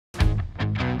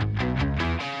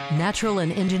Natural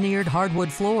and engineered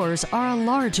hardwood floors are a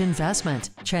large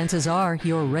investment. Chances are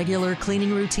your regular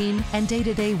cleaning routine and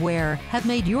day-to-day wear have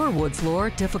made your wood floor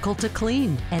difficult to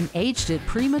clean and aged it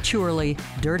prematurely.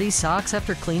 Dirty socks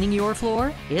after cleaning your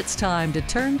floor? It's time to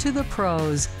turn to the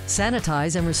pros.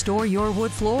 Sanitize and restore your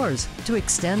wood floors to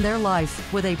extend their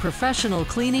life with a professional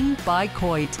cleaning by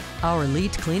COIT. Our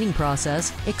elite cleaning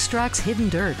process extracts hidden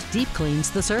dirt, deep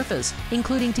cleans the surface,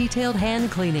 including detailed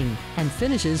hand cleaning, and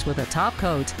finishes with a top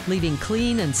coat, leaving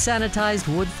clean and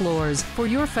sanitized wood floors for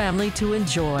your family to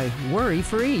enjoy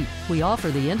worry-free. We offer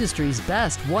the industry's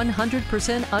best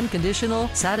 100% unconditional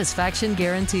satisfaction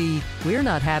guarantee. We're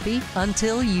not happy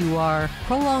until you are.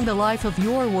 Prolong the life of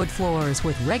your wood floors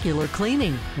with regular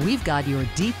cleaning. We've got your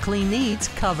deep clean needs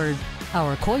covered.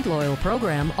 Our COIT Loyal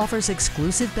program offers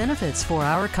exclusive benefits for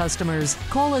our customers.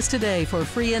 Call us today for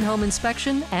free in-home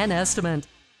inspection and estimate.